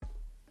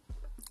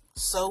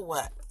So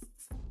what?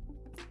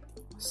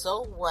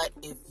 So what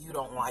if you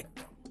don't like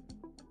them?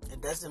 It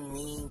doesn't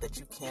mean that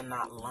you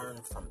cannot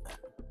learn from them.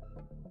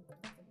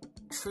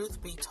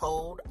 Truth be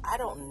told, I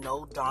don't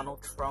know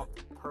Donald Trump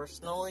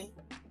personally.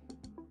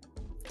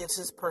 It's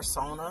his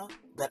persona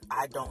that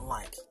I don't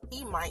like.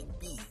 He might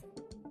be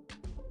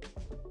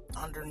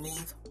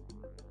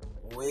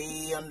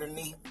way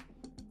underneath,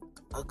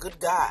 a good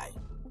guy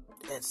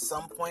at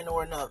some point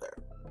or another.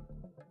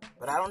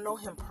 But I don't know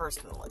him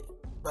personally.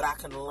 But I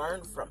can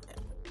learn from him.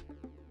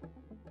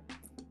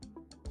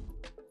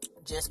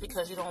 Just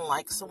because you don't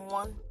like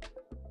someone,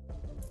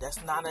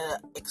 that's not an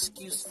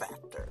excuse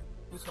factor.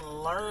 You can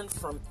learn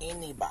from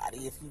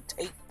anybody if you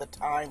take the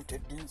time to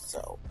do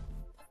so.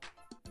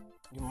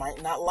 You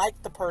might not like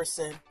the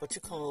person, but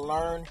you can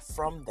learn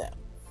from them.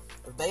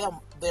 If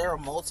they're a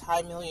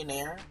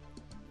multi-millionaire,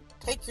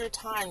 take your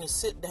time to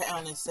sit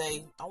down and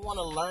say, I want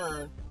to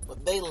learn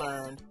what they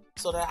learned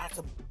so that I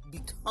can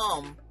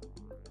become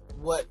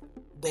what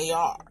they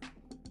are.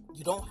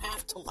 You don't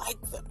have to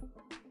like them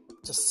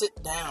to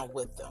sit down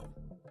with them.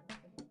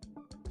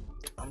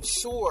 I'm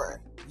sure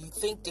you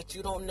think that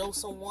you don't know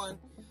someone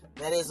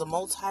that is a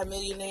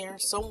multimillionaire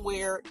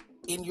somewhere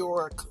in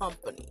your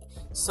company,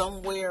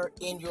 somewhere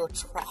in your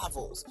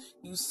travels.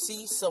 You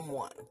see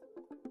someone.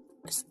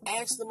 Just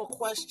ask them a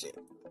question.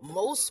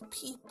 Most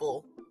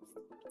people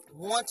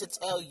want to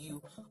tell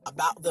you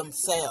about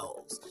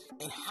themselves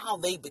and how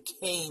they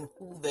became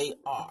who they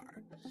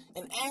are.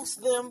 And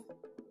ask them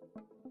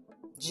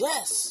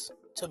just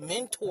to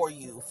mentor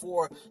you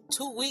for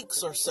 2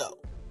 weeks or so.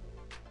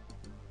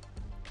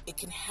 It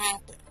can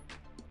happen.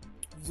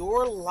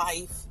 Your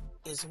life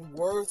is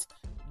worth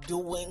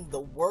doing the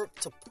work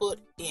to put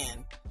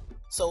in.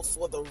 So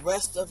for the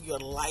rest of your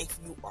life,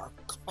 you are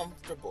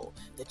comfortable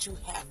that you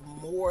have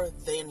more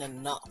than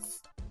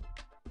enough.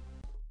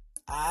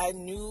 I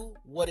knew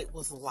what it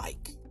was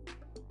like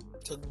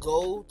to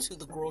go to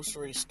the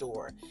grocery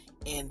store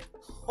and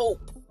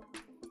hope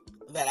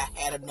that I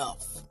had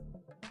enough.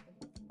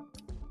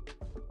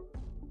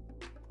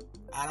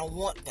 I don't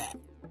want that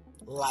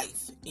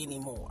life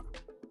anymore.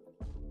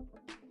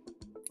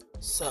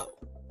 So,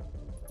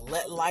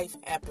 let life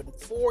happen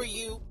for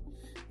you,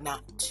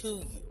 not to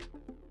you.